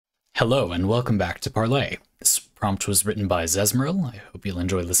Hello and welcome back to Parley. This prompt was written by Zezmeril. I hope you'll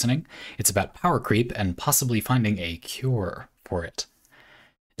enjoy listening. It's about power creep and possibly finding a cure for it.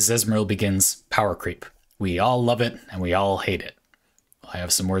 Zezmeril begins, power creep. We all love it and we all hate it. I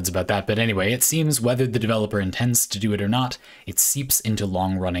have some words about that, but anyway, it seems whether the developer intends to do it or not, it seeps into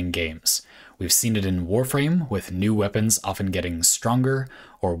long-running games. We've seen it in Warframe, with new weapons often getting stronger,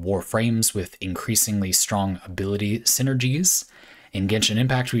 or Warframes with increasingly strong ability synergies. In Genshin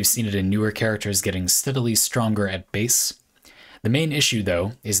Impact, we've seen it in newer characters getting steadily stronger at base. The main issue,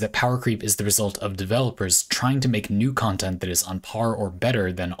 though, is that power creep is the result of developers trying to make new content that is on par or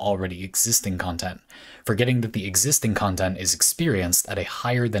better than already existing content, forgetting that the existing content is experienced at a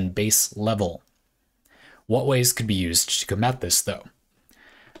higher than base level. What ways could be used to combat this, though?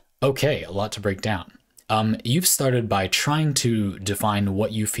 Okay, a lot to break down. You've started by trying to define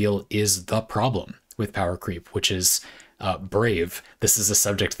what you feel is the problem with power creep, which is brave. This is a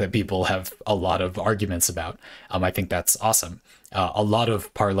subject that people have a lot of arguments about. I think that's awesome. A lot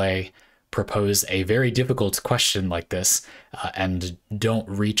of Parley propose a very difficult question like this and don't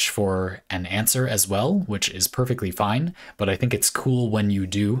reach for an answer as well, which is perfectly fine, but I think it's cool when you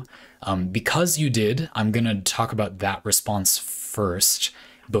do. Because you did, I'm going to talk about that response first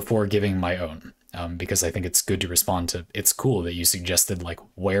before giving my own, because I think it's good to respond to, it's cool that you suggested, like,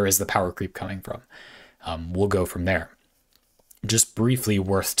 where is the power creep coming from? We'll go from there. Just briefly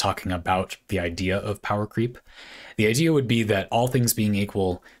worth talking about the idea of power creep. The idea would be that all things being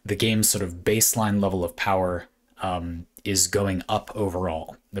equal, the game's sort of baseline level of power is going up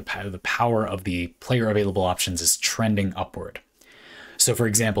overall. The power of the player available options is trending upward. So for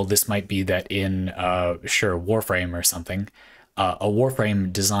example, this might be that in, sure, Warframe or something, a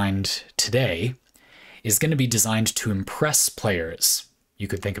Warframe designed today is going to be designed to impress players, you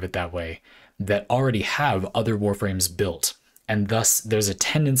could think of it that way, that already have other Warframes built. And thus, there's a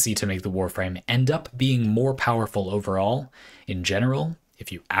tendency to make the Warframe end up being more powerful overall, in general,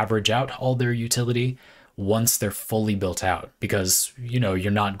 if you average out all their utility, once they're fully built out. Because, you know,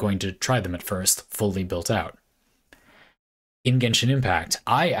 you're not going to try them at first fully built out. In Genshin Impact,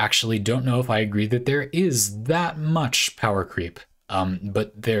 I actually don't know if I agree that there is that much power creep,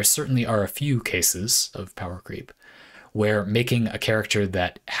 but there certainly are a few cases of power creep, where making a character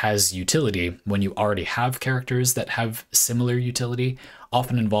that has utility when you already have characters that have similar utility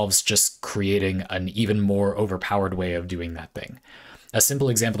often involves just creating an even more overpowered way of doing that thing. A simple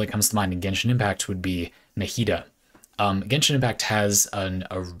example that comes to mind in Genshin Impact would be Nahida. Genshin Impact has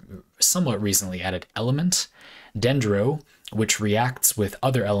a somewhat recently added element, Dendro, which reacts with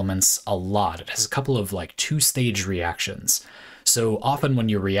other elements a lot. It has a couple of like two-stage reactions. So often when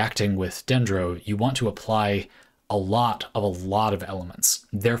you're reacting with Dendro, you want to apply a lot of elements.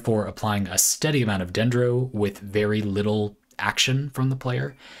 Therefore, applying a steady amount of Dendro with very little action from the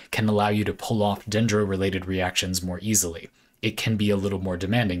player can allow you to pull off Dendro-related reactions more easily. It can be a little more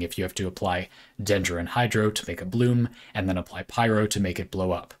demanding if you have to apply Dendro and Hydro to make a bloom, and then apply Pyro to make it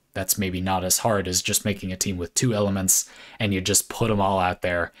blow up. That's maybe not as hard as just making a team with two elements, and you just put them all out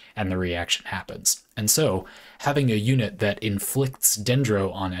there, and the reaction happens. And so, having a unit that inflicts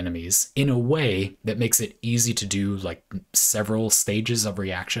Dendro on enemies in a way that makes it easy to do like several stages of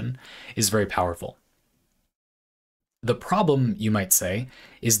reaction is very powerful. The problem, you might say,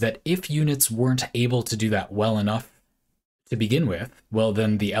 is that if units weren't able to do that well enough to begin with, well,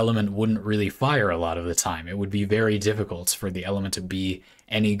 then the element wouldn't really fire a lot of the time. It would be very difficult for the element to be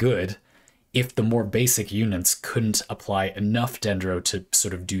any good if the more basic units couldn't apply enough Dendro to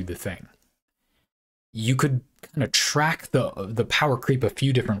sort of do the thing. You could kind of track the power creep a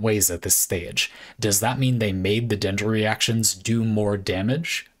few different ways at this stage. Does that mean they made the Dendro reactions do more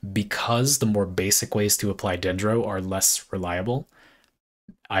damage because the more basic ways to apply Dendro are less reliable?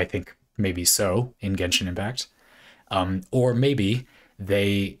 I think maybe so in Genshin Impact. Or maybe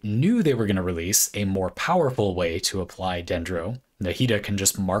they knew they were going to release a more powerful way to apply Dendro. Nahida can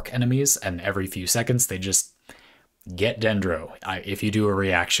just mark enemies, and every few seconds they just get Dendro. If you do a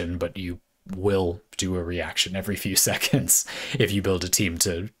reaction, but you will do a reaction every few seconds if you build a team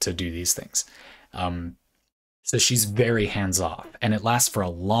to do these things. So she's very hands-off, and it lasts for a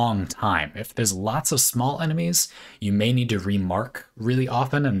long time. If there's lots of small enemies, you may need to remark really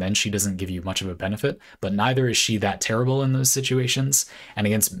often, and then she doesn't give you much of a benefit, but neither is she that terrible in those situations. And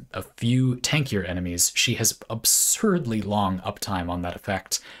against a few tankier enemies, she has absurdly long uptime on that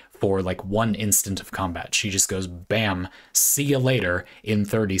effect for like one instant of combat. She just goes, bam, see you later in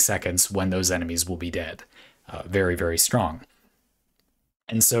 30 seconds when those enemies will be dead. Very, very strong.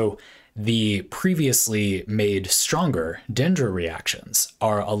 And so The previously made stronger Dendro reactions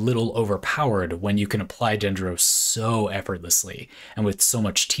are a little overpowered when you can apply Dendro so effortlessly, and with so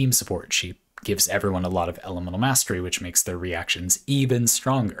much team support, she gives everyone a lot of elemental mastery, which makes their reactions even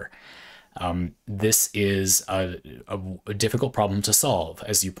stronger. This is a difficult problem to solve,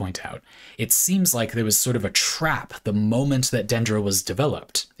 as you point out. It seems like there was sort of a trap the moment that Dendro was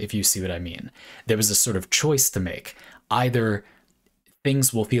developed, if you see what I mean. There was a sort of choice to make. Either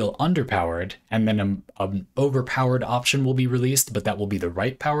things will feel underpowered, and then an overpowered option will be released, but that will be the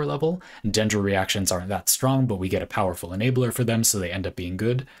right power level. Dendro reactions aren't that strong, but we get a powerful enabler for them, so they end up being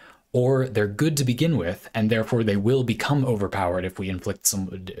good. Or they're good to begin with, and therefore they will become overpowered if we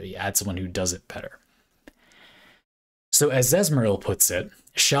add someone who does it better. So as Zezmeril puts it,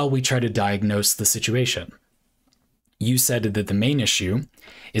 shall we try to diagnose the situation? You said that the main issue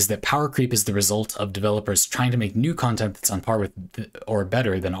is that power creep is the result of developers trying to make new content that's on par with or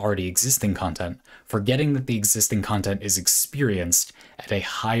better than already existing content, forgetting that the existing content is experienced at a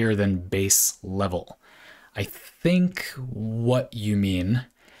higher than base level. I think what you mean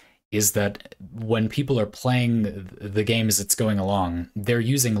is that when people are playing the game as it's going along, they're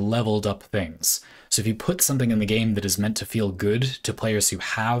using leveled up things. So if you put something in the game that is meant to feel good to players who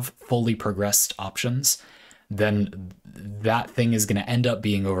have fully progressed options, then that thing is going to end up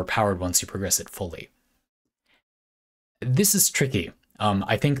being overpowered once you progress it fully. This is tricky.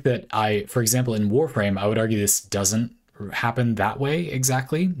 I think that for example, in Warframe, I would argue this doesn't happen that way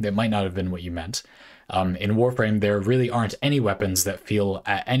exactly. That might not have been what you meant. In Warframe, there really aren't any weapons that feel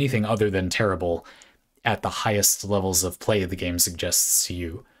anything other than terrible at the highest levels of play the game suggests to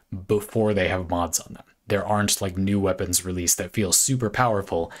you before they have mods on them. There aren't like new weapons released that feel super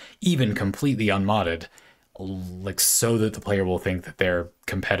powerful, even completely unmodded, like so that the player will think that they're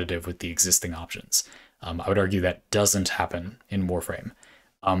competitive with the existing options. I would argue that doesn't happen in Warframe.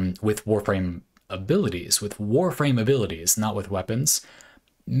 With Warframe abilities, not with weapons,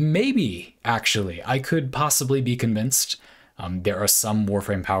 maybe, actually. I could possibly be convinced. There are some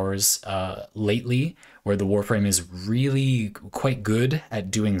Warframe powers lately where the Warframe is really quite good at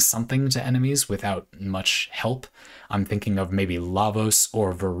doing something to enemies without much help. I'm thinking of maybe Lavos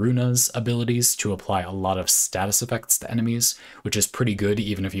or Varuna's abilities to apply a lot of status effects to enemies, which is pretty good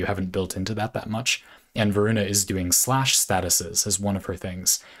even if you haven't built into that much. And Varuna is doing slash statuses as one of her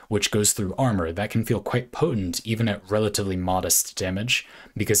things, which goes through armor. That can feel quite potent even at relatively modest damage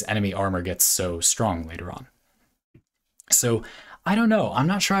because enemy armor gets so strong later on. So I don't know. I'm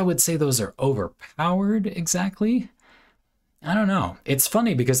not sure I would say those are overpowered exactly. I don't know. It's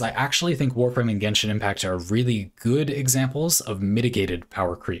funny because I actually think Warframe and Genshin Impact are really good examples of mitigated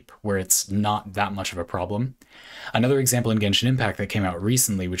power creep, where it's not that much of a problem. Another example in Genshin Impact that came out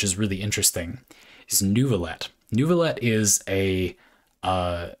recently, which is really interesting, is Nuvalet. Nuvalet is a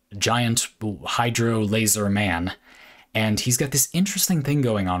giant hydro laser man, and he's got this interesting thing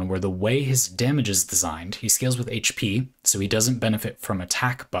going on where the way his damage is designed, he scales with HP, so he doesn't benefit from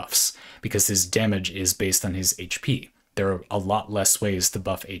attack buffs because his damage is based on his HP. There are a lot less ways to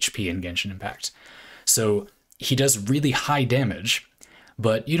buff HP in Genshin Impact. So he does really high damage,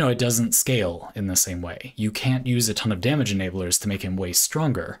 but you know, it doesn't scale in the same way. You can't use a ton of damage enablers to make him way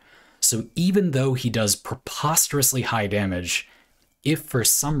stronger. So even though he does preposterously high damage, if for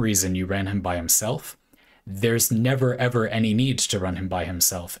some reason you ran him by himself, there's never ever any need to run him by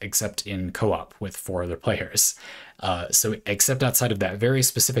himself except in co-op with 4 other players. So except outside of that very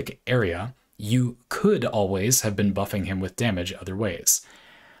specific area, you could always have been buffing him with damage other ways.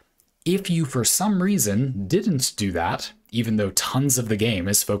 If you for some reason didn't do that, even though tons of the game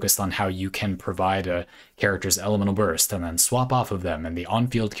is focused on how you can provide a character's elemental burst and then swap off of them, and the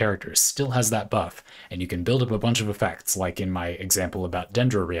on-field character still has that buff, and you can build up a bunch of effects, like in my example about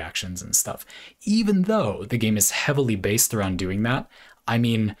Dendro reactions and stuff. Even though the game is heavily based around doing that, I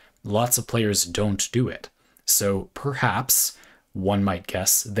mean, lots of players don't do it. So perhaps, one might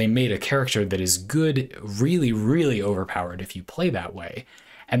guess, they made a character that is good, really, really overpowered if you play that way,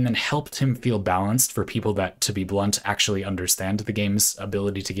 and then helped him feel balanced for people that, to be blunt, actually understand the game's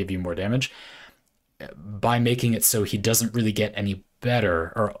ability to give you more damage by making it so he doesn't really get any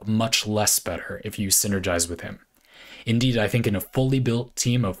better or much less better if you synergize with him. Indeed, I think in a fully built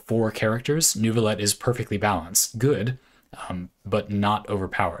team of 4 characters, Nuvalet is perfectly balanced. Good, but not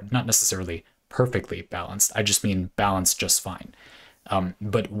overpowered. Not necessarily perfectly balanced. I just mean balanced just fine.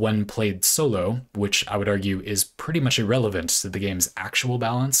 But when played solo, which I would argue is pretty much irrelevant to the game's actual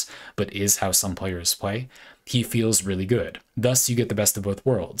balance, but is how some players play, he feels really good. Thus, you get the best of both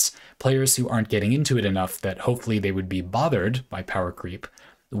worlds. Players who aren't getting into it enough that hopefully they would be bothered by power creep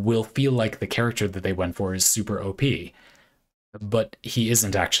will feel like the character that they went for is super OP. but he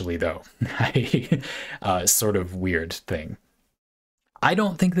isn't actually, though. Sort of weird thing. I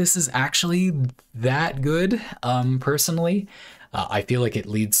don't think this is actually that good, personally. I feel like it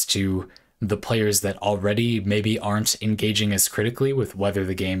leads to the players that already maybe aren't engaging as critically with whether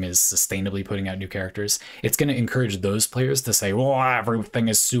the game is sustainably putting out new characters. It's going to encourage those players to say, "Oh, everything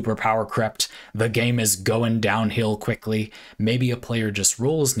is super power crept. The game is going downhill quickly." Maybe a player just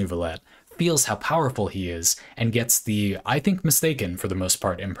rolls Nouvelette, feels how powerful he is, and gets the, I think mistaken for the most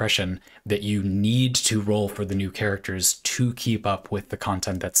part, impression that you need to roll for the new characters to keep up with the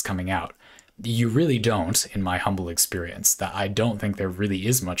content that's coming out. You really don't, in my humble experience. That I don't think there really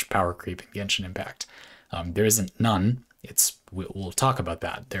is much power creep in Genshin Impact. There isn't none. We'll talk about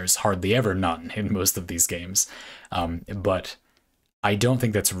that. There's hardly ever none in most of these games. But I don't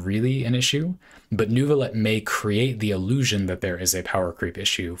think that's really an issue, but Nouvelette may create the illusion that there is a power creep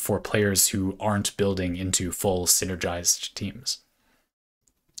issue for players who aren't building into full synergized teams.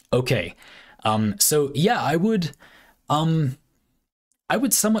 Okay, so yeah, I would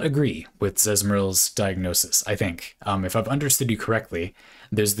somewhat agree with Zezmeril's diagnosis, I think. If I've understood you correctly,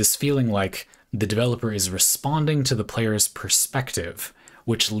 there's this feeling like the developer is responding to the player's perspective,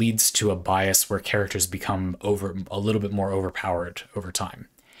 which leads to a bias where characters become a little bit more overpowered over time.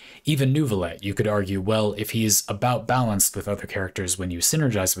 Even Nouvelette, you could argue, well, if he's about balanced with other characters when you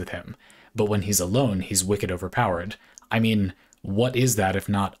synergize with him, but when he's alone, he's wicked overpowered. I mean, what is that if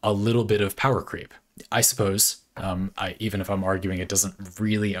not a little bit of power creep? I suppose, even if I'm arguing it doesn't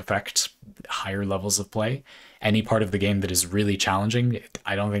really affect higher levels of play, any part of the game that is really challenging,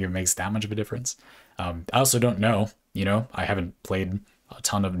 I don't think it makes that much of a difference. I also don't know, I haven't played a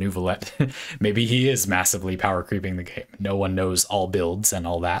ton of Nouvelette. Maybe he is massively power creeping the game. No one knows all builds and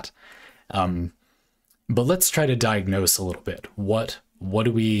all that. But let's try to diagnose a little bit. Where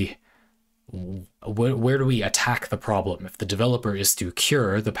do we attack the problem? If the developer is to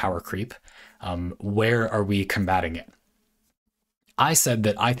cure the power creep, where are we combating it? I said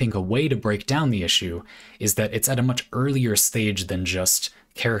that I think a way to break down the issue is that it's at a much earlier stage than just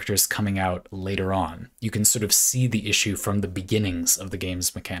characters coming out later on. You can sort of see the issue from the beginnings of the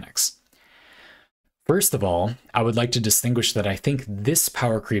game's mechanics. First of all, I would like to distinguish that I think this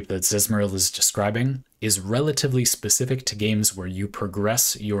power creep that Zezmeril is describing is relatively specific to games where you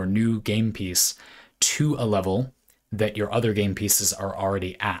progress your new game piece to a level that your other game pieces are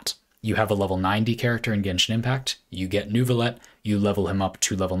already at. You have a level 90 character in Genshin Impact, you get Nouvelette, you level him up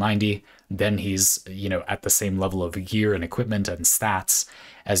to level 90, then he's, at the same level of gear and equipment and stats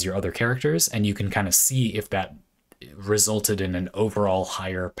as your other characters, and you can kind of see if that resulted in an overall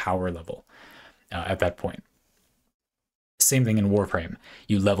higher power level at that point. Same thing in Warframe.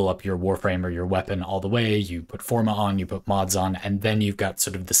 You level up your Warframe or your weapon all the way, you put Forma on, you put mods on, and then you've got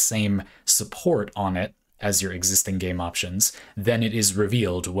sort of the same support on it as your existing game options. Then it is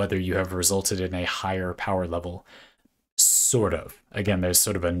revealed whether you have resulted in a higher power level. Sort of. Again, there's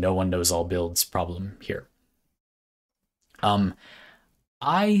sort of a no one knows all builds problem here.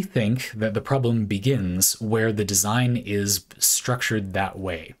 I think that the problem begins where the design is structured that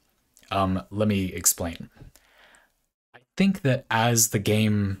way. Let me explain. I think that as the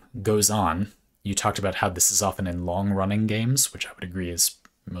game goes on, you talked about how this is often in long-running games, which I would agree is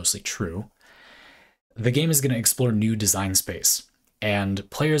mostly true. The game is going to explore new design space, and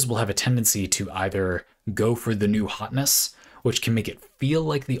players will have a tendency to either go for the new hotness, which can make it feel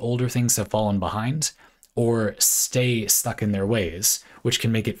like the older things have fallen behind, or stay stuck in their ways, which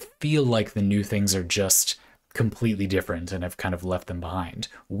can make it feel like the new things are just completely different and have kind of left them behind.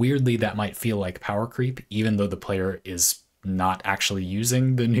 Weirdly, that might feel like power creep, even though the player is not actually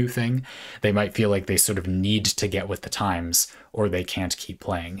using the new thing. They might feel like they sort of need to get with the times, or they can't keep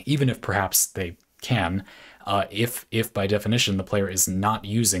playing, even if perhaps they can. If by definition the player is not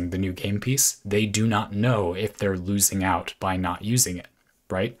using the new game piece, they do not know if they're losing out by not using it,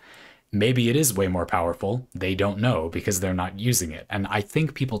 right? Maybe it is way more powerful. They don't know because they're not using it. And I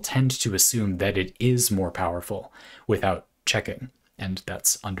think people tend to assume that it is more powerful without checking. And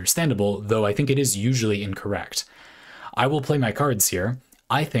that's understandable, though I think it is usually incorrect. I will play my cards here.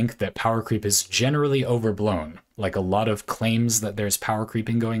 I think that power creep is generally overblown. Like, a lot of claims that there's power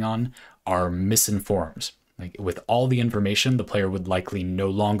creeping going on are misinformed. Like, with all the information, the player would likely no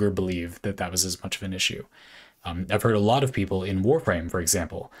longer believe that that was as much of an issue. I've heard a lot of people in Warframe, for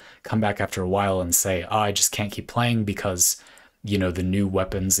example, come back after a while and say, oh, I just can't keep playing because, the new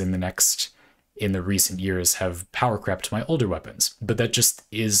weapons in the recent years have power crept my older weapons. But that just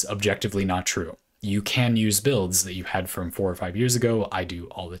is objectively not true. You can use builds that you had from 4 or 5 years ago, I do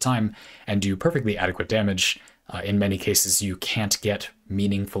all the time, and do perfectly adequate damage. In many cases, you can't get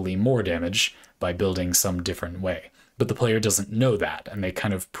meaningfully more damage by building some different way. but the player doesn't know that, and they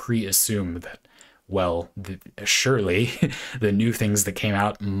kind of pre-assume that, well, surely the new things that came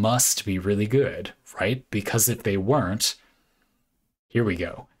out must be really good, right? Because if they weren't, here we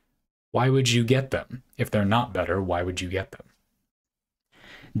go. Why would you get them? If they're not better, why would you get them?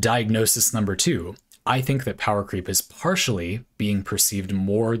 Diagnosis number 2. I think that power creep is partially being perceived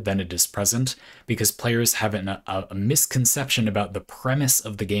more than it is present because players have a misconception about the premise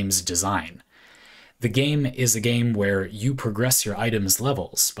of the game's design. The game is a game where you progress your items'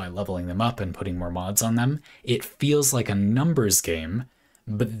 levels by leveling them up and putting more mods on them. It feels like a numbers game,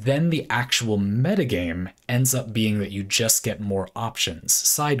 but then the actual metagame ends up being that you just get more options,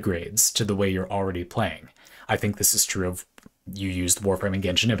 side grades, to the way you're already playing. I think this is true of, you used Warframe and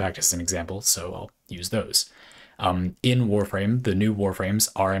Genshin Impact as an example, so I'll use those. In Warframe, the new Warframes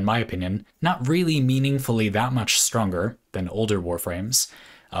are, in my opinion, not really meaningfully that much stronger than older Warframes.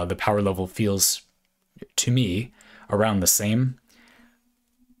 The power level feels, to me, around the same.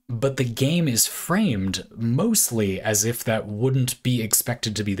 But the game is framed mostly as if that wouldn't be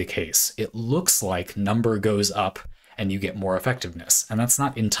expected to be the case. It looks like number goes up and you get more effectiveness, and that's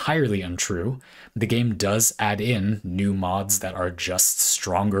not entirely untrue. The game does add in new mods that are just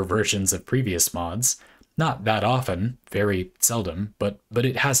stronger versions of previous mods. Not that often, very seldom, but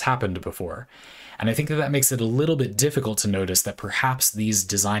it has happened before. And I think that makes it a little bit difficult to notice that perhaps these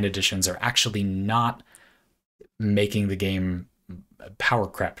design additions are actually not making the game power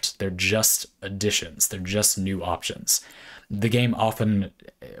crept. They're just additions. They're just new options. The game often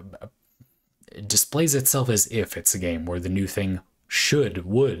displays itself as if it's a game where the new thing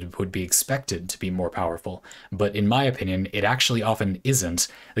would be expected to be more powerful. But in my opinion, it actually often isn't.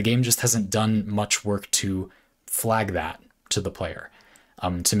 The game just hasn't done much work to flag that to the player,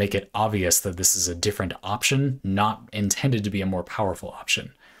 to make it obvious that this is a different option, not intended to be a more powerful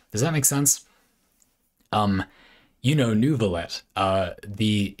option. Does that make sense? You know, Nuvalet,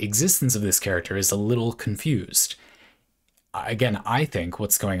 the existence of this character is a little confused. Again, I think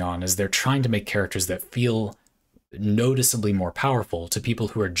what's going on is they're trying to make characters that feel noticeably more powerful to people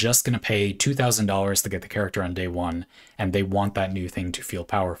who are just going to pay $2,000 to get the character on day one, and they want that new thing to feel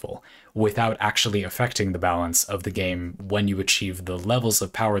powerful, without actually affecting the balance of the game when you achieve the levels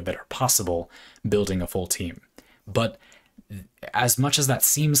of power that are possible building a full team. But as much as that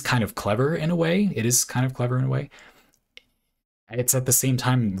seems kind of clever in a way, it is kind of clever in a way, it's at the same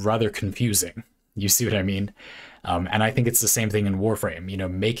time rather confusing. You see what I mean? And I think it's the same thing in Warframe, you know,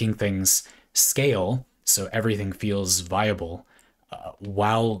 making things scale so everything feels viable,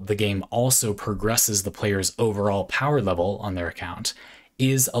 while the game also progresses the player's overall power level on their account,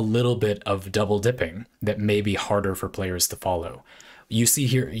 is a little bit of double dipping that may be harder for players to follow. You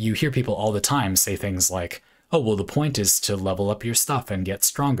hear people all the time say things like, oh, well, the point is to level up your stuff and get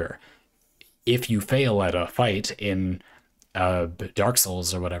stronger. If you fail at a fight in Dark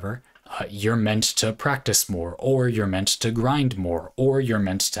Souls or whatever, you're meant to practice more, or you're meant to grind more, or you're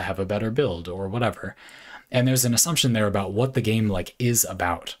meant to have a better build, or whatever. And there's an assumption there about what the game is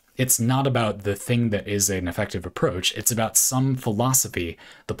about. It's not about the thing that is an effective approach. It's about some philosophy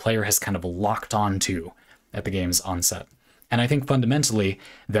the player has kind of locked onto at the game's onset. And I think fundamentally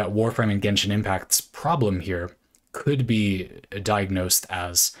that Warframe and Genshin Impact's problem here could be diagnosed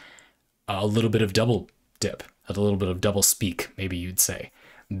as a little bit of double dip, a little bit of double speak, maybe you'd say.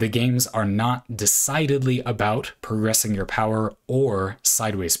 The games are not decidedly about progressing your power or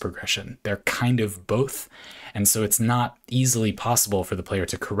sideways progression. They're kind of both, and so it's not easily possible for the player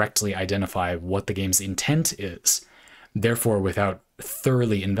to correctly identify what the game's intent is. Therefore, without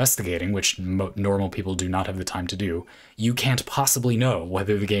thoroughly investigating, which normal people do not have the time to do, you can't possibly know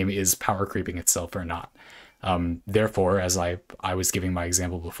whether the game is power creeping itself or not. Therefore, as I was giving my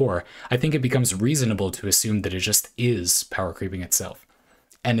example before, I think it becomes reasonable to assume that it just is power creeping itself.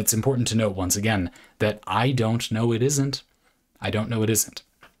 And it's important to note once again that I don't know it isn't. I don't know it isn't.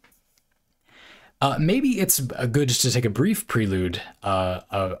 Maybe it's good to take a brief prelude,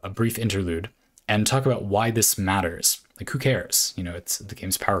 a brief interlude, and talk about why this matters. Like, who cares? You know, it's the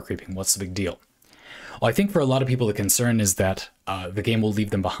game's power creeping. What's the big deal? Well, I think for a lot of people, the concern is that the game will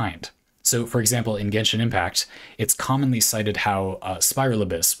leave them behind. So, for example, in Genshin Impact, it's commonly cited how Spiral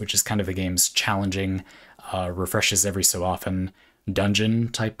Abyss, which is kind of the game's challenging, refreshes every so often,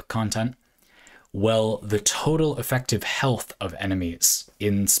 dungeon-type content, well, the total effective health of enemies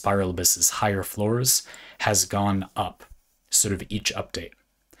in Spiral Abyss's higher floors has gone up, sort of each update.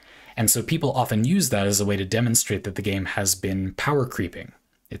 And so people often use that as a way to demonstrate that the game has been power creeping.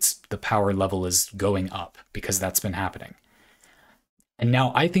 The power level is going up because that's been happening. And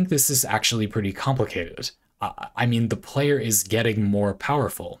now I think this is actually pretty complicated. I mean, the player is getting more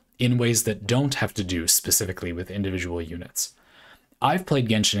powerful. in ways that don't have to do specifically with individual units. I've played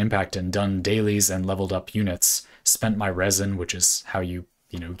Genshin Impact and done dailies and leveled up units, spent my resin, which is how you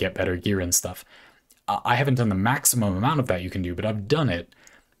get better gear and stuff. I haven't done the maximum amount of that you can do, but I've done it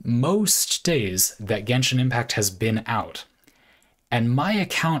most days that Genshin Impact has been out. And my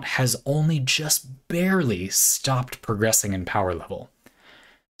account has only just barely stopped progressing in power level.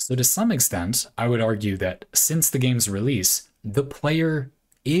 So to some extent, I would argue that since the game's release, the player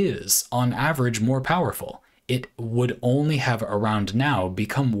is, on average, more powerful. It would only have around now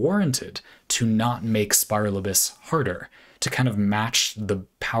become warranted to not make Spiral Abyss harder, to kind of match the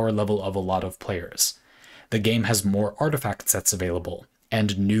power level of a lot of players. The game has more artifact sets available,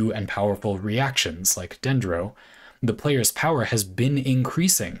 and new and powerful reactions like Dendro. The player's power has been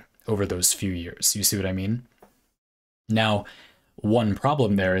increasing over those few years. You see what I mean? Now, one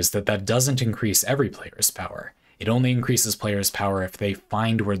problem there is that that doesn't increase every player's power. It only increases players' power if they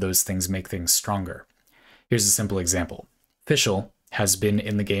find where those things make things stronger. Here's a simple example. Fischl has been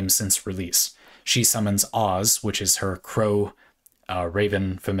in the game since release. She summons Oz, which is her crow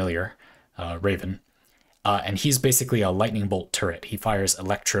raven familiar, Raven. And he's basically a lightning bolt turret. He fires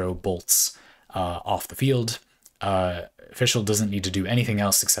electro bolts off the field. Fischl doesn't need to do anything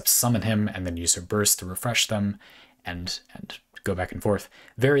else except summon him and then use her burst to refresh them and go back and forth.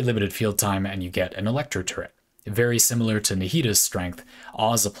 Very limited field time, and you get an electro turret. Very similar to Nahida's strength,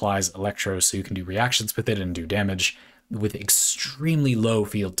 Oz applies electro so you can do reactions with it and do damage with extremely low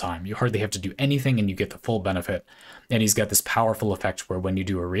field time. You hardly have to do anything and you get the full benefit. And he's got this powerful effect where when you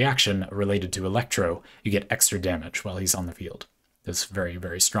do a reaction related to electro, you get extra damage while he's on the field. It's very,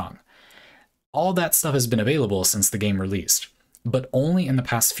 very strong. All that stuff has been available since the game released, but only in the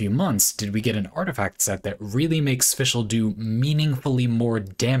past few months did we get an artifact set that really makes Fischl do meaningfully more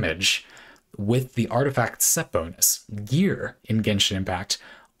damage with the artifact set bonus. Gear in Genshin Impact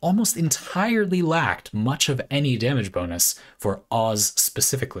almost entirely lacked much of any damage bonus for Oz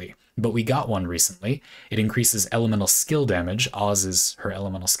specifically, but we got one recently. It increases elemental skill damage, Oz is her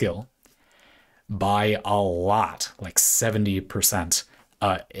elemental skill, by a lot, like 70%.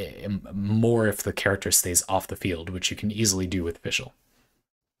 More if the character stays off the field, which you can easily do with Fischl.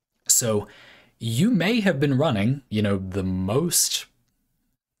 So you may have been running, the most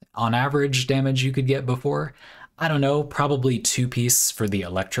on average damage you could get before. I don't know, probably 2-piece for the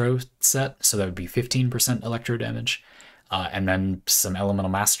electro set, so that would be 15% electro damage, and then some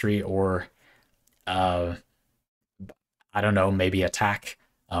elemental mastery or I don't know, maybe attack.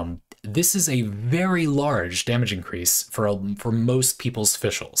 This is a very large damage increase for most people's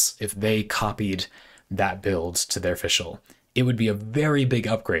Fischls. If they copied that build to their Fischl, it would be a very big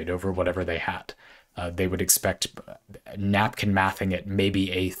upgrade over whatever they had. They would expect napkin mathing it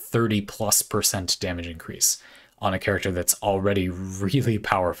maybe a 30+% damage increase on a character that's already really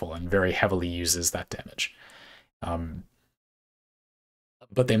powerful and very heavily uses that damage.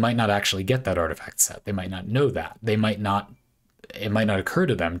 But they might not actually get that artifact set. They might not know that. It might not occur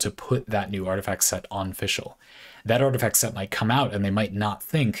to them to put that new artifact set on Fischl. That artifact set might come out and they might not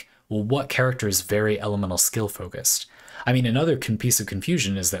think, well, what character is very elemental skill focused? I mean, another piece of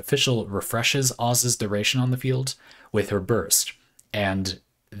confusion is that Fischl refreshes Oz's duration on the field with her burst, and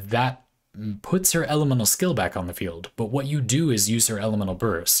that puts her elemental skill back on the field, but what you do is use her elemental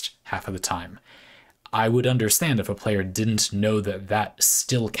burst half of the time. I would understand if a player didn't know that that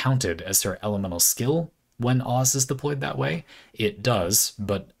still counted as her elemental skill when Oz is deployed that way. It does,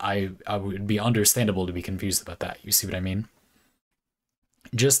 but I would be understandable to be confused about that. You see what I mean?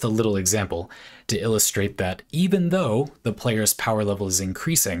 Just a little example to illustrate that even though the player's power level is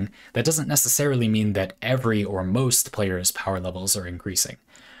increasing, that doesn't necessarily mean that every or most players' power levels are increasing.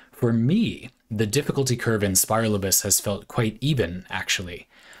 For me, the difficulty curve in Spiral Abyss has felt quite even, actually.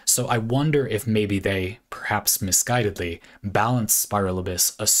 So I wonder if maybe they, perhaps misguidedly, balance Spiral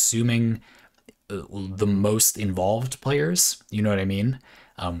Abyss assuming the most involved players. You know what I mean?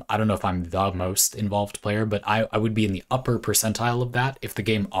 I don't know if I'm the most involved player, but I would be in the upper percentile of that if the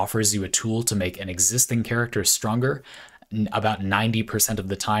game offers you a tool to make an existing character stronger about 90% of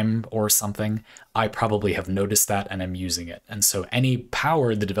the time or something. I probably have noticed that and I'm using it. And so any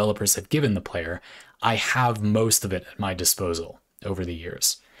power the developers have given the player, I have most of it at my disposal over the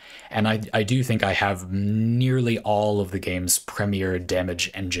years. And I do think I have nearly all of the game's premier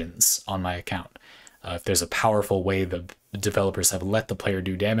damage engines on my account. If there's a powerful way the developers have let the player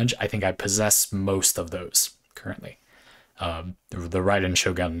do damage, I think I possess most of those currently. The Raiden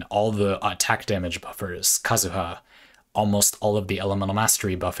Shogun, all the attack damage buffers, Kazuha, almost all of the elemental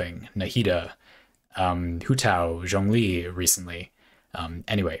mastery buffing, Nahida, Hu Tao, Zhongli recently.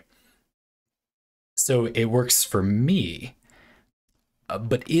 Anyway, so it works for me.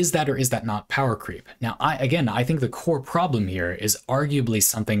 But is that or is that not power creep? Now, I think the core problem here is arguably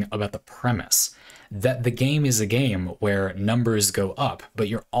something about the premise that the game is a game where numbers go up, but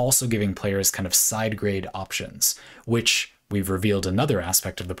you're also giving players kind of side grade options, which we've revealed another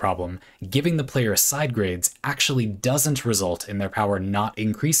aspect of the problem. Giving the player side grades actually doesn't result in their power not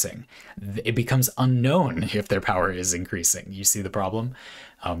increasing. It becomes unknown if their power is increasing. You see the problem?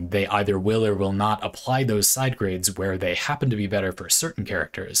 They either will or will not apply those side grades where they happen to be better for certain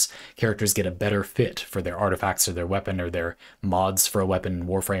characters. Characters get a better fit for their artifacts or their weapon or their mods for a weapon in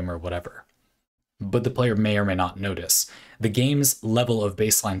Warframe or whatever. But the player may or may not notice. The game's level of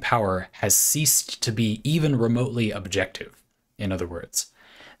baseline power has ceased to be even remotely objective, in other words.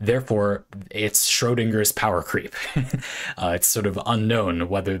 Therefore, it's Schrodinger's power creep. It's sort of unknown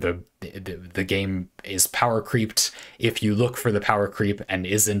whether the game is power creeped if you look for the power creep and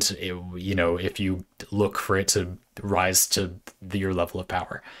isn't, you know, if you look for it to rise to your level of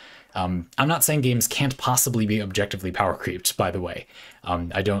power. I'm not saying games can't possibly be objectively power creeped, by the way.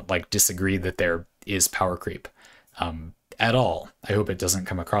 I don't disagree that there is power creep at all. I hope it doesn't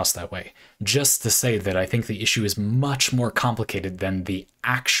come across that way. Just to say that I think the issue is much more complicated than the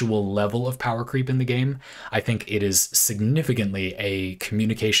actual level of power creep in the game. I think it is significantly a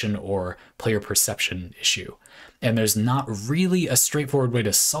communication or player perception issue. And there's not really a straightforward way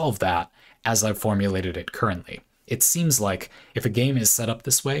to solve that as I've formulated it currently. It seems like if a game is set up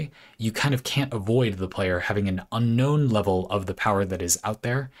this way, you kind of can't avoid the player having an unknown level of the power that is out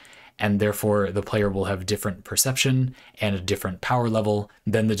there, and therefore the player will have different perception and a different power level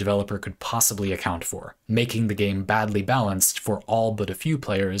than the developer could possibly account for, making the game badly balanced for all but a few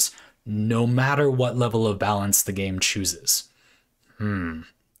players, no matter what level of balance the game chooses.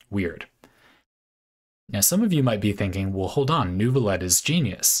 Weird. Now some of you might be thinking, well, hold on, Nuvalet is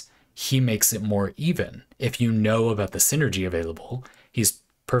genius. He makes it more even. If you know about the synergy available, he's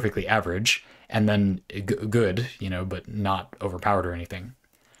perfectly average, and then good, you know, but not overpowered or anything.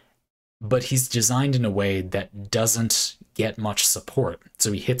 But he's designed in a way that doesn't get much support,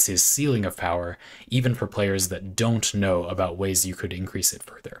 so he hits his ceiling of power, even for players that don't know about ways you could increase it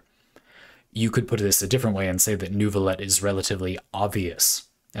further. You could put this a different way and say that Nuvalet is relatively obvious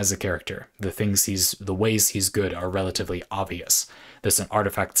as a character. The ways he's good are relatively obvious. There's an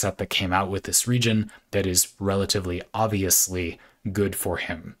artifact set that came out with this region that is relatively obviously good for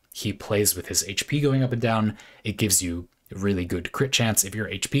him. He plays with his HP going up and down. It gives you a really good crit chance if your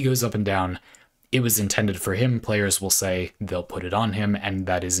HP goes up and down. It was intended for him. Players will say they'll put it on him, and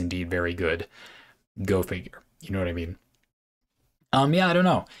that is indeed very good. Go figure. You know what I mean? Yeah, I don't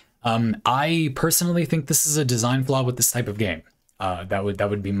know. I personally think this is a design flaw with this type of game. That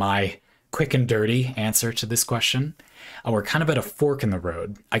would be my quick and dirty answer to this question. We're kind of at a fork in the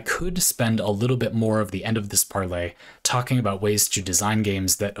road. I could spend a little bit more of the end of this parlay talking about ways to design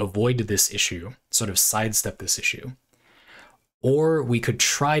games that avoid this issue, sort of sidestep this issue. Or we could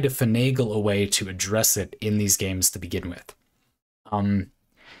try to finagle a way to address it in these games to begin with.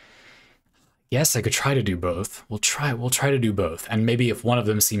 Yes, I could try to do both. We'll try to do both. And maybe if one of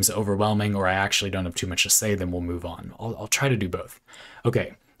them seems overwhelming or I actually don't have too much to say, then we'll move on. I'll try to do both.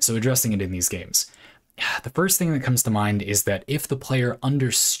 Okay, so addressing it in these games. The first thing that comes to mind is that if the player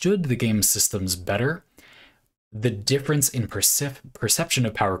understood the game systems better, the difference in perception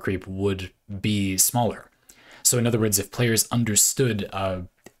of power creep would be smaller. So in other words, if players understood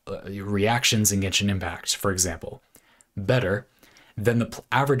reactions in Genshin Impact, for example, better, then the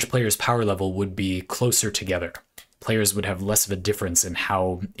average player's power level would be closer together. Players would have less of a difference in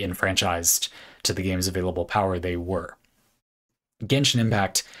how enfranchised to the game's available power they were. Genshin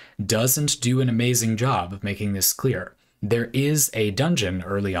Impact doesn't do an amazing job of making this clear. There is a dungeon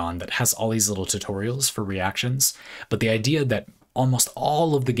early on that has all these little tutorials for reactions, but the idea that almost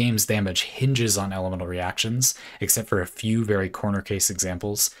all of the game's damage hinges on elemental reactions, except for a few very corner case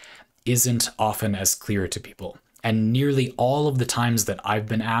examples, isn't often as clear to people. And nearly all of the times that I've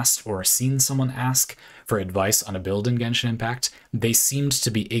been asked or seen someone ask for advice on a build in Genshin Impact, they seemed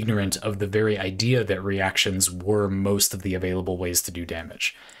to be ignorant of the very idea that reactions were most of the available ways to do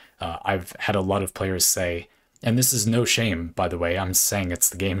damage. I've had a lot of players say, and this is no shame, by the way, I'm saying it's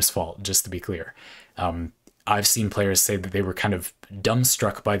the game's fault, just to be clear. I've seen players say that they were kind of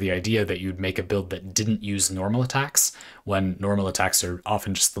dumbstruck by the idea that you'd make a build that didn't use normal attacks, when normal attacks are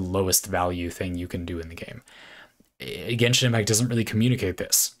often just the lowest value thing you can do in the game. Genshin Impact doesn't really communicate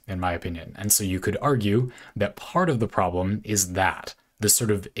this, in my opinion, and so you could argue that part of the problem is that, the sort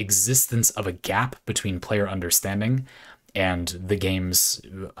of existence of a gap between player understanding and the game's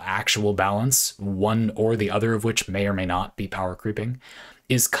actual balance, one or the other of which may or may not be power creeping,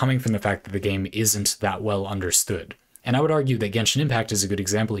 is coming from the fact that the game isn't that well understood. And I would argue that Genshin Impact is a good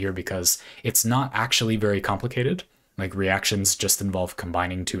example here because it's not actually very complicated. Like, reactions just involve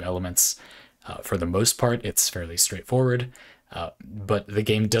combining two elements. For the most part, it's fairly straightforward, but the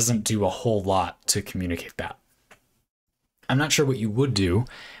game doesn't do a whole lot to communicate that. I'm not sure what you would do.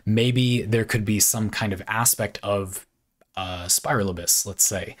 Maybe there could be some kind of aspect of Spiral Abyss, let's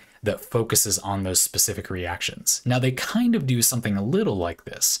say, that focuses on those specific reactions. Now, they kind of do something a little like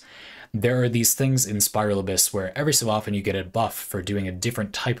this. There are these things in Spiral Abyss where every so often you get a buff for doing a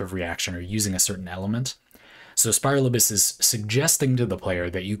different type of reaction or using a certain element. So Spiral Abyss is suggesting to the player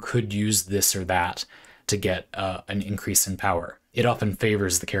that you could use this or that to get an increase in power. It often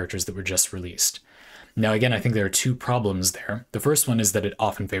favors the characters that were just released. Now, again, I think there are two problems there. The first one is that it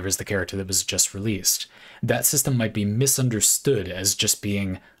often favors the character that was just released. That system might be misunderstood as just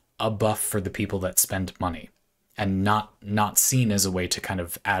being a buff for the people that spend money, and not seen as a way to kind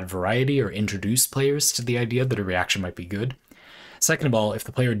of add variety or introduce players to the idea that a reaction might be good. Second of all, if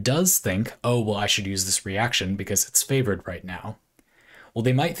the player does think, oh, well, I should use this reaction because it's favored right now, well,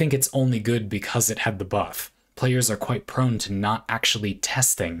 they might think it's only good because it had the buff. Players are quite prone to not actually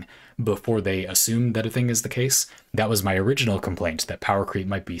testing before they assume that a thing is the case. That was my original complaint, that power creep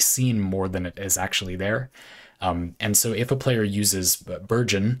might be seen more than it is actually there. And so if a player uses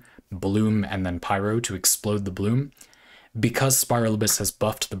Burgeon, Bloom, and then Pyro to explode the Bloom, because Spiral Abyss has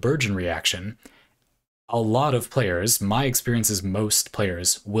buffed the Burgeon reaction, a lot of players, my experience is most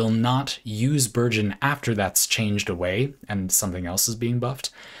players, will not use Burgeon after that's changed away and something else is being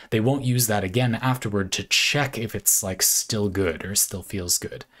buffed. They won't use that again afterward to check if it's like still good or still feels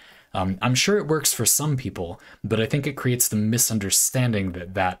good. I'm sure it works for some people, but I think it creates the misunderstanding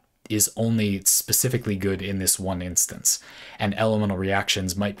that that is only specifically good in this one instance, and elemental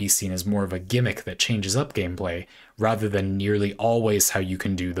reactions might be seen as more of a gimmick that changes up gameplay rather than nearly always how you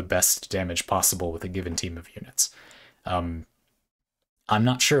can do the best damage possible with a given team of units. I'm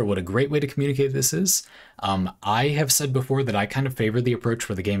not sure what a great way to communicate this is. I have said before that I kind of favor the approach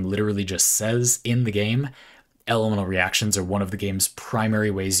where the game literally just says in the game, elemental reactions are one of the game's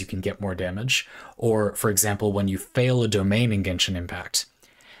primary ways you can get more damage. Or, for example, when you fail a domain in Genshin Impact,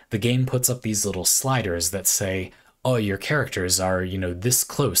 the game puts up these little sliders that say, oh, your characters are, this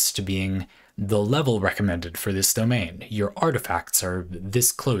close to being the level recommended for this domain. Your artifacts are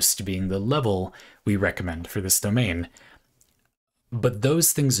this close to being the level we recommend for this domain. But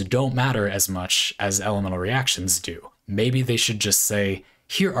those things don't matter as much as elemental reactions do. Maybe they should just say,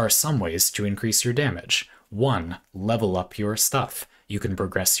 here are some ways to increase your damage. 1, level up your stuff. You can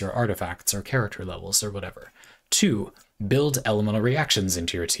progress your artifacts or character levels or whatever. 2, build elemental reactions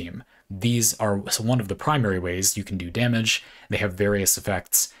into your team. These are one of the primary ways you can do damage. They have various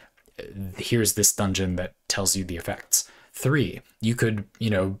effects. Here's this dungeon that tells you the effects. 3, you could,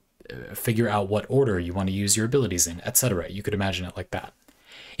 figure out what order you want to use your abilities in, etc. You could imagine it like that.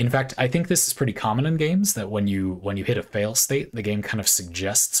 In fact, I think this is pretty common in games, that when you hit a fail state, the game kind of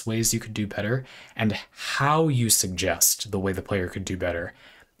suggests ways you could do better, and how you suggest the way the player could do better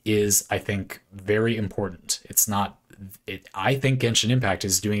is, I think, very important. I think Genshin Impact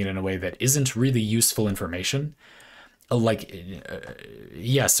is doing it in a way that isn't really useful information.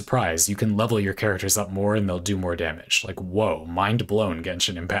 Yeah, surprise, you can level your characters up more and they'll do more damage. Like, whoa, mind blown,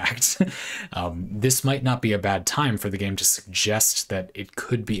 Genshin Impact. This might not be a bad time for the game to suggest that it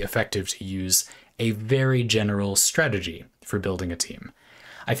could be effective to use a very general strategy for building a team.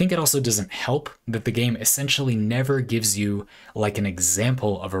 I think it also doesn't help that the game essentially never gives you like an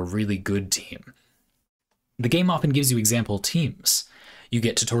example of a really good team. The game often gives you example teams. You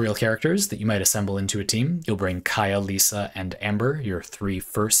get tutorial characters that you might assemble into a team. You'll bring Kaya, Lisa, and Amber, your 3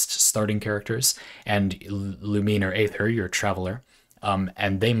 first starting characters, and Lumine or Aether, your traveler,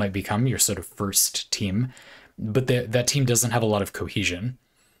 and they might become your sort of first team, but that team doesn't have a lot of cohesion.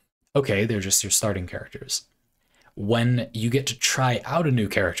 Okay, they're just your starting characters. When you get to try out a new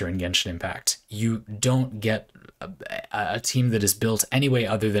character in Genshin Impact, you don't get a team that is built any way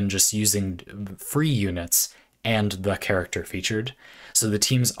other than just using free units and the character featured. So the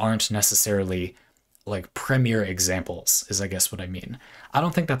teams aren't necessarily like premier examples, is I guess what I mean. I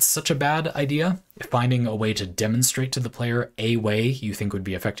don't think that's such a bad idea. Finding a way to demonstrate to the player a way you think would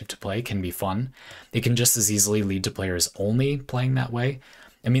be effective to play can be fun. It can just as easily lead to players only playing that way.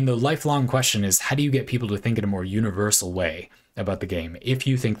 I mean, the lifelong question is, how do you get people to think in a more universal way about the game if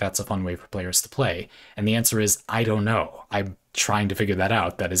you think that's a fun way for players to play? And the answer is, I don't know. I'm trying to figure that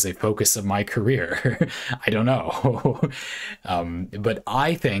out. That is a focus of my career. I don't know. But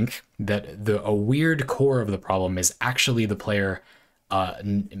I think that a weird core of the problem is actually the player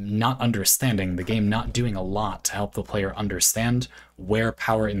not understanding, the game not doing a lot to help the player understand where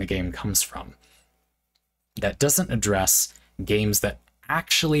power in the game comes from. That doesn't address games that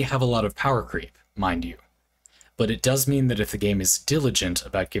actually have a lot of power creep, mind you. But it does mean that if the game is diligent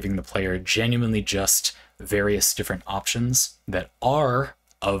about giving the player genuinely just various different options that are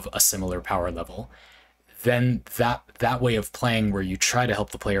of a similar power level, then that way of playing where you try to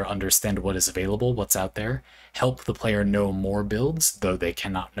help the player understand what is available, what's out there, help the player know more builds, though they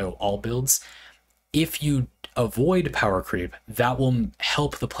cannot know all builds. If you avoid power creep, that will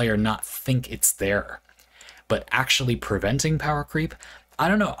help the player not think it's there. But actually preventing power creep, I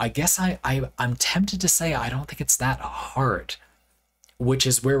don't know, I guess I'm tempted to say I don't think it's that hard, which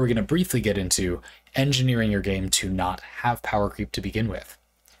is where we're going to briefly get into engineering your game to not have power creep to begin with.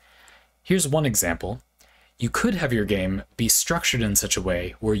 Here's one example. You could have your game be structured in such a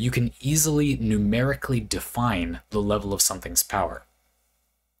way where you can easily numerically define the level of something's power.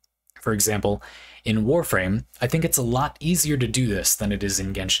 For example, in Warframe, I think it's a lot easier to do this than it is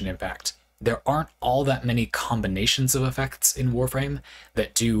in Genshin Impact. There aren't all that many combinations of effects in Warframe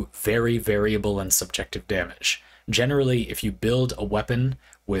that do very variable and subjective damage. Generally, if you build a weapon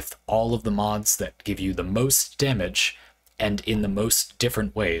with all of the mods that give you the most damage, and in the most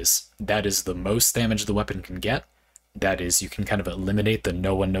different ways, that is the most damage the weapon can get. That is, you can kind of eliminate the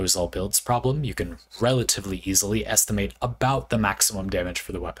no one knows all builds problem. You can relatively easily estimate about the maximum damage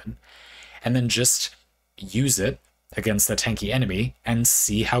for the weapon, and then just use it against a tanky enemy and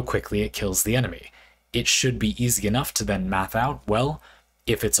see how quickly it kills the enemy. It should be easy enough to then math out, well,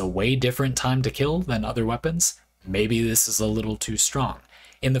 if it's a way different time to kill than other weapons, maybe this is a little too strong.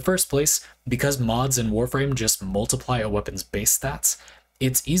 In the first place, because mods in Warframe just multiply a weapon's base stats,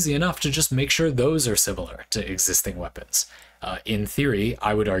 it's easy enough to just make sure those are similar to existing weapons. In theory,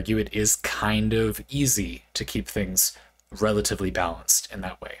 I would argue it is kind of easy to keep things relatively balanced in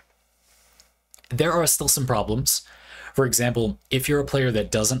that way. There are still some problems. For example, if you're a player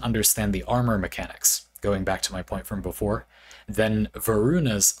that doesn't understand the armor mechanics, going back to my point from before, then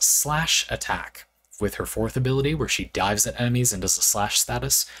Varuna's slash attack with her 4th ability where she dives at enemies and does a slash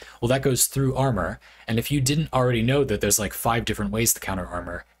status, well, that goes through armor, and if you didn't already know that there's like 5 different ways to counter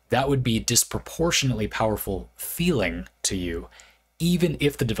armor, that would be disproportionately powerful feeling to you, even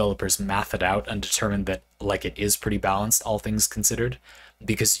if the developers math it out and determine that like it is pretty balanced, all things considered,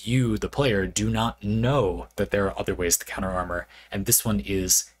 because you, the player, do not know that there are other ways to counter armor, and this one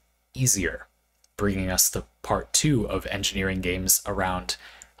is easier, bringing us to part 2 of engineering games around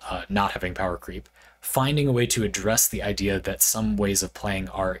not having power creep. Finding a way to address the idea that some ways of playing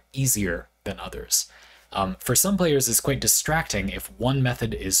are easier than others. For some players, it's quite distracting if one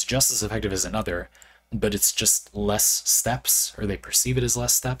method is just as effective as another, but it's just less steps, or they perceive it as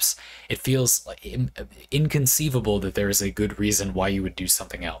less steps. It feels like inconceivable that there is a good reason why you would do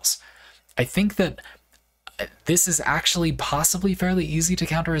something else. I think that this is actually possibly fairly easy to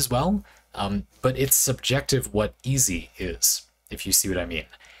counter as well, but it's subjective what easy is, if you see what I mean.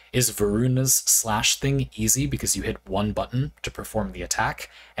 Is Varuna's slash thing easy because you hit one button to perform the attack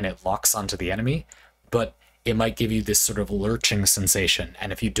and it locks onto the enemy? But it might give you this sort of lurching sensation,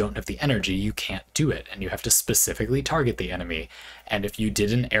 and if you don't have the energy, you can't do it, and you have to specifically target the enemy. And if you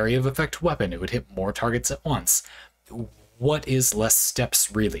did an area of effect weapon, it would hit more targets at once. What is less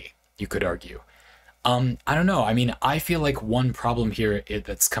steps, really, you could argue? I don't know. I mean, I feel like one problem here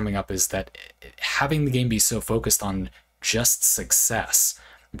that's coming up is that having the game be so focused on just success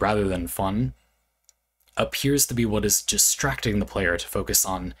rather than fun appears to be what is distracting the player to focus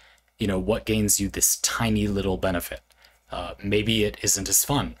on, you know, what gains you this tiny little benefit. Maybe it isn't as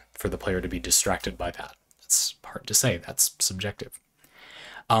fun for the player to be distracted by that. It's hard to say. That's subjective.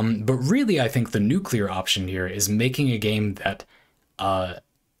 But really, I think the nuclear option here is making a game that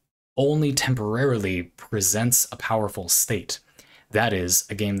only temporarily presents a powerful state. That is,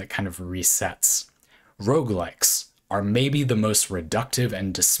 a game that kind of resets. Roguelikes are maybe the most reductive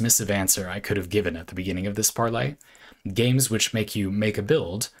and dismissive answer I could have given at the beginning of this parlay. Games which make you make a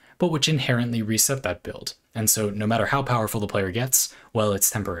build, but which inherently reset that build. And so no matter how powerful the player gets, well, it's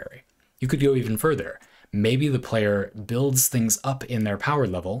temporary. You could go even further. Maybe the player builds things up in their power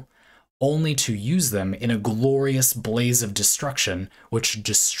level, only to use them in a glorious blaze of destruction, which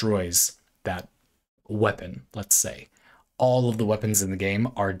destroys that weapon, let's say. All of the weapons in the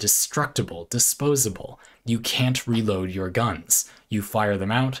game are destructible, disposable. You can't reload your guns. You fire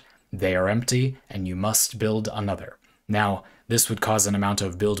them out, they are empty, and you must build another. Now, this would cause an amount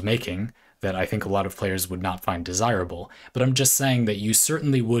of build making that I think a lot of players would not find desirable, but I'm just saying that you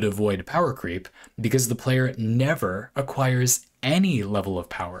certainly would avoid power creep because the player never acquires any level of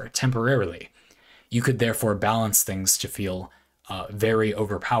power temporarily. You could therefore balance things to feel very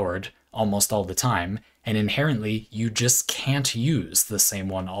overpowered almost all the time, and inherently you just can't use the same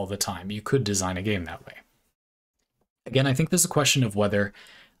one all the time. You could design a game that way. Again, I think there's a question of whether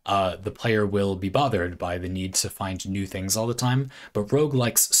the player will be bothered by the need to find new things all the time, but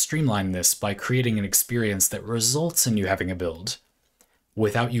roguelikes streamline this by creating an experience that results in you having a build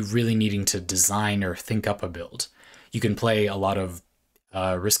without you really needing to design or think up a build. You can play a lot of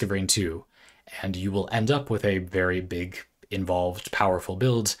Risk of Rain 2, and you will end up with a very big, involved, powerful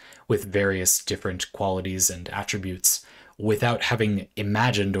build with various different qualities and attributes without having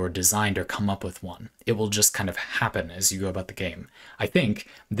imagined or designed or come up with one. It will just kind of happen as you go about the game. I think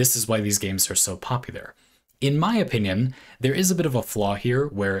this is why these games are so popular. In my opinion, there is a bit of a flaw here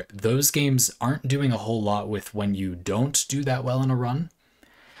where those games aren't doing a whole lot with when you don't do that well in a run.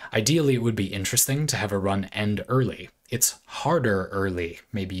 Ideally, it would be interesting to have a run end early. It's harder early,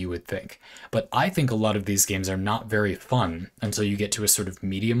 maybe you would think. But I think a lot of these games are not very fun until you get to a sort of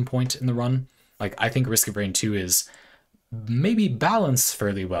medium point in the run. Like, I think Risk of Rain 2 is maybe balanced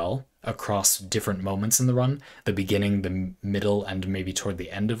fairly well across different moments in the run. The beginning, the middle, and maybe toward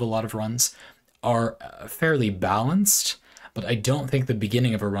the end of a lot of runs are fairly balanced, but I don't think the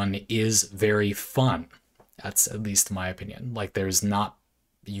beginning of a run is very fun. That's at least my opinion. Like,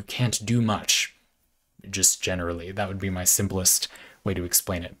 you can't do much, just generally. That would be my simplest way to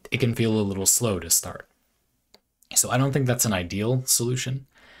explain it. It can feel a little slow to start. So I don't think that's an ideal solution.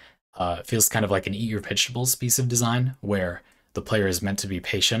 It feels kind of like an eat your vegetables piece of design where the player is meant to be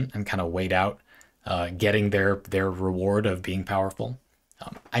patient and kind of wait out getting their reward of being powerful.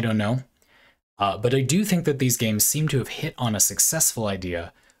 I don't know. But I do think that these games seem to have hit on a successful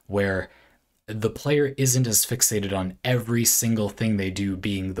idea where the player isn't as fixated on every single thing they do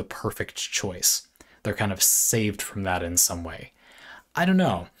being the perfect choice. They're kind of saved from that in some way. I don't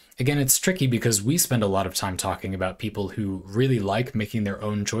know. Again, it's tricky because we spend a lot of time talking about people who really like making their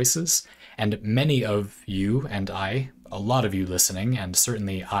own choices, and many of you and I, a lot of you listening, and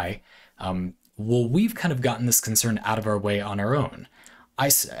certainly I, we've kind of gotten this concern out of our way on our own.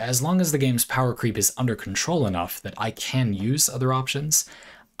 As long as the game's power creep is under control enough that I can use other options,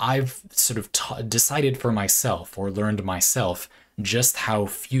 I've sort of decided for myself, or learned myself, just how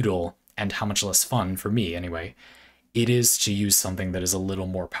futile and how much less fun, for me anyway, it is to use something that is a little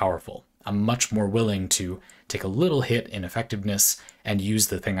more powerful. I'm much more willing to take a little hit in effectiveness and use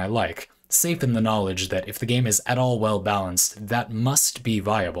the thing I like, safe in the knowledge that if the game is at all well balanced, that must be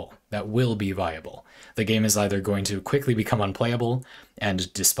viable. That will be viable. The game is either going to quickly become unplayable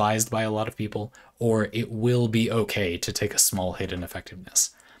and despised by a lot of people, or it will be okay to take a small hit in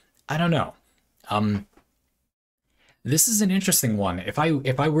effectiveness. I don't know. This is an interesting one. If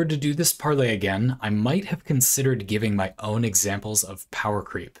I were to do this parlay again, I might have considered giving my own examples of power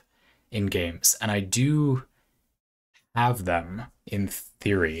creep in games, and I do have them in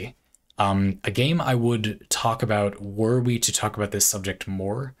theory. A game I would talk about, were we to talk about this subject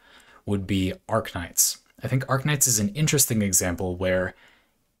more, would be Arknights. I think Arknights is an interesting example where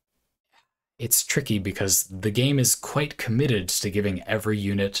it's tricky because the game is quite committed to giving every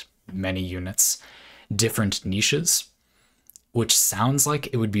unit, many units, different niches, which sounds like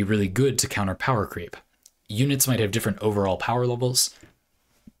it would be really good to counter power creep. Units might have different overall power levels,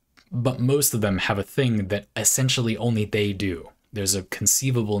 but most of them have a thing that essentially only they do. There's a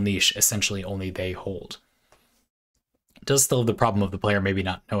conceivable niche essentially only they hold. It does still have the problem of the player maybe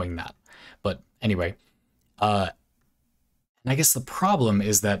not knowing that. But anyway, and I guess the problem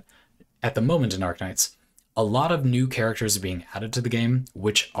is that at the moment in Arknights, a lot of new characters are being added to the game,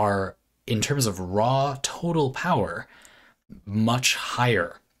 which are, in terms of raw total power, much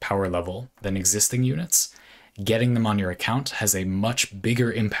higher power level than existing units. Getting them on your account has a much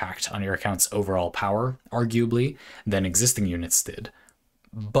bigger impact on your account's overall power, arguably, than existing units did.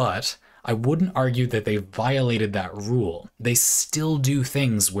 But I wouldn't argue that they violated that rule. They still do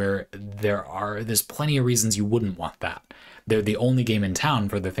things where there's plenty of reasons you wouldn't want that. They're the only game in town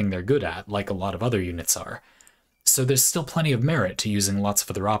for the thing they're good at, like a lot of other units are. So there's still plenty of merit to using lots of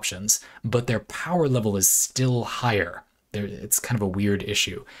other options, but their power level is still higher. It's kind of a weird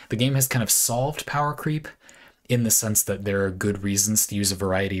issue. The game has kind of solved power creep in the sense that there are good reasons to use a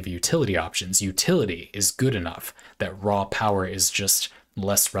variety of utility options. Utility is good enough that raw power is just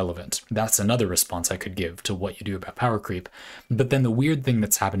less relevant. That's another response I could give to what you do about power creep. But then the weird thing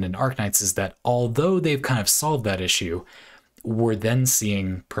that's happened in Arknights is that although they've kind of solved that issue, we're then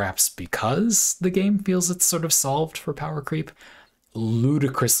seeing, perhaps because the game feels it's sort of solved for power creep,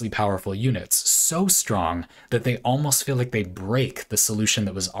 ludicrously powerful units, so strong that they almost feel like they break the solution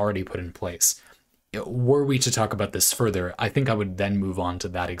that was already put in place. Were we to talk about this further, I think I would then move on to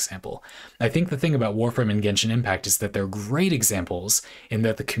that example. I think the thing about Warframe and Genshin Impact is that they're great examples in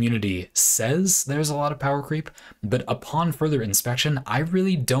that the community says there's a lot of power creep, but upon further inspection, I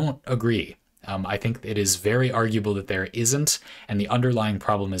really don't agree. I think it is very arguable that there isn't, and the underlying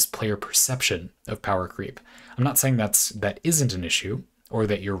problem is player perception of power creep. I'm not saying that isn't an issue, or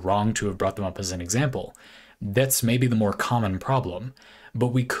that you're wrong to have brought them up as an example. That's maybe the more common problem. But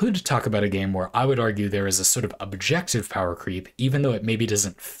we could talk about a game where I would argue there is a sort of objective power creep, even though it maybe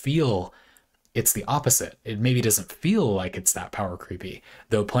doesn't feel it's the opposite. It maybe doesn't feel like it's that power creepy,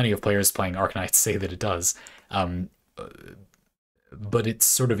 though plenty of players playing Arknights say that it does. But it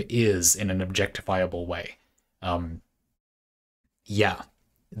sort of is in an objectifiable way. Yeah,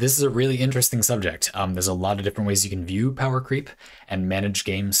 this is a really interesting subject. There's a lot of different ways you can view power creep and manage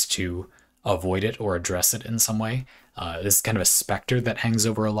games to avoid it or address it in some way. This is kind of a specter that hangs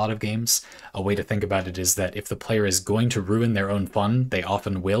over a lot of games. A way to think about it is that if the player is going to ruin their own fun, they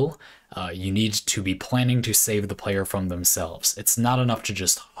often will. You need to be planning to save the player from themselves. It's not enough to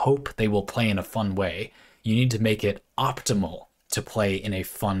just hope they will play in a fun way. You need to make it optimal to play in a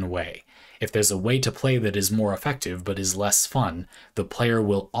fun way. If there's a way to play that is more effective but is less fun, the player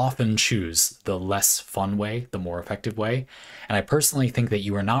will often choose the less fun way, the more effective way. And I personally think that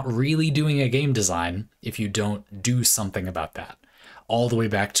you are not really doing a game design if you don't do something about that. All the way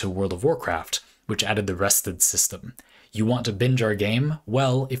back to World of Warcraft, which added the rested system. You want to binge our game?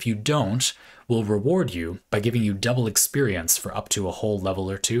 Well, if you don't, we'll reward you by giving you double experience for up to a whole level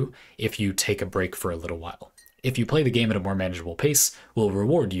or two if you take a break for a little while. If you play the game at a more manageable pace, we'll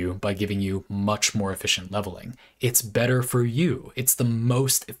reward you by giving you much more efficient leveling. It's better for you. It's the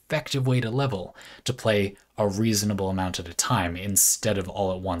most effective way to level, to play a reasonable amount at a time instead of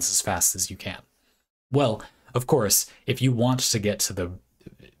all at once as fast as you can. Well, of course, if you want to get to the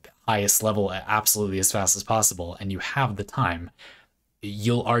highest level absolutely as fast as possible and you have the time,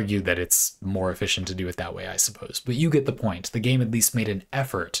 you'll argue that it's more efficient to do it that way, I suppose. But you get the point. The game at least made an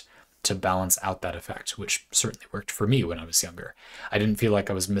effort to balance out that effect, which certainly worked for me when I was younger. I didn't feel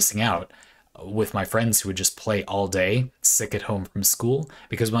like I was missing out with my friends who would just play all day, sick at home from school,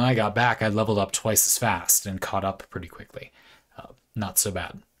 because when I got back, I leveled up twice as fast and caught up pretty quickly. Not so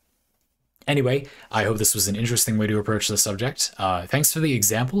bad. Anyway, I hope this was an interesting way to approach the subject. Thanks for the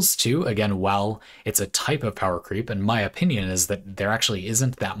examples, too. Again, while it's a type of power creep, and my opinion is that there actually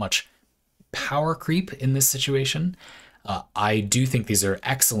isn't that much power creep in this situation, I do think these are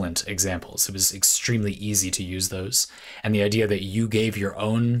excellent examples. It was extremely easy to use those. And the idea that you gave your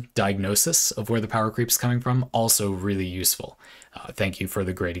own diagnosis of where the power creep is coming from, also really useful. Thank you for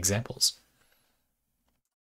the great examples.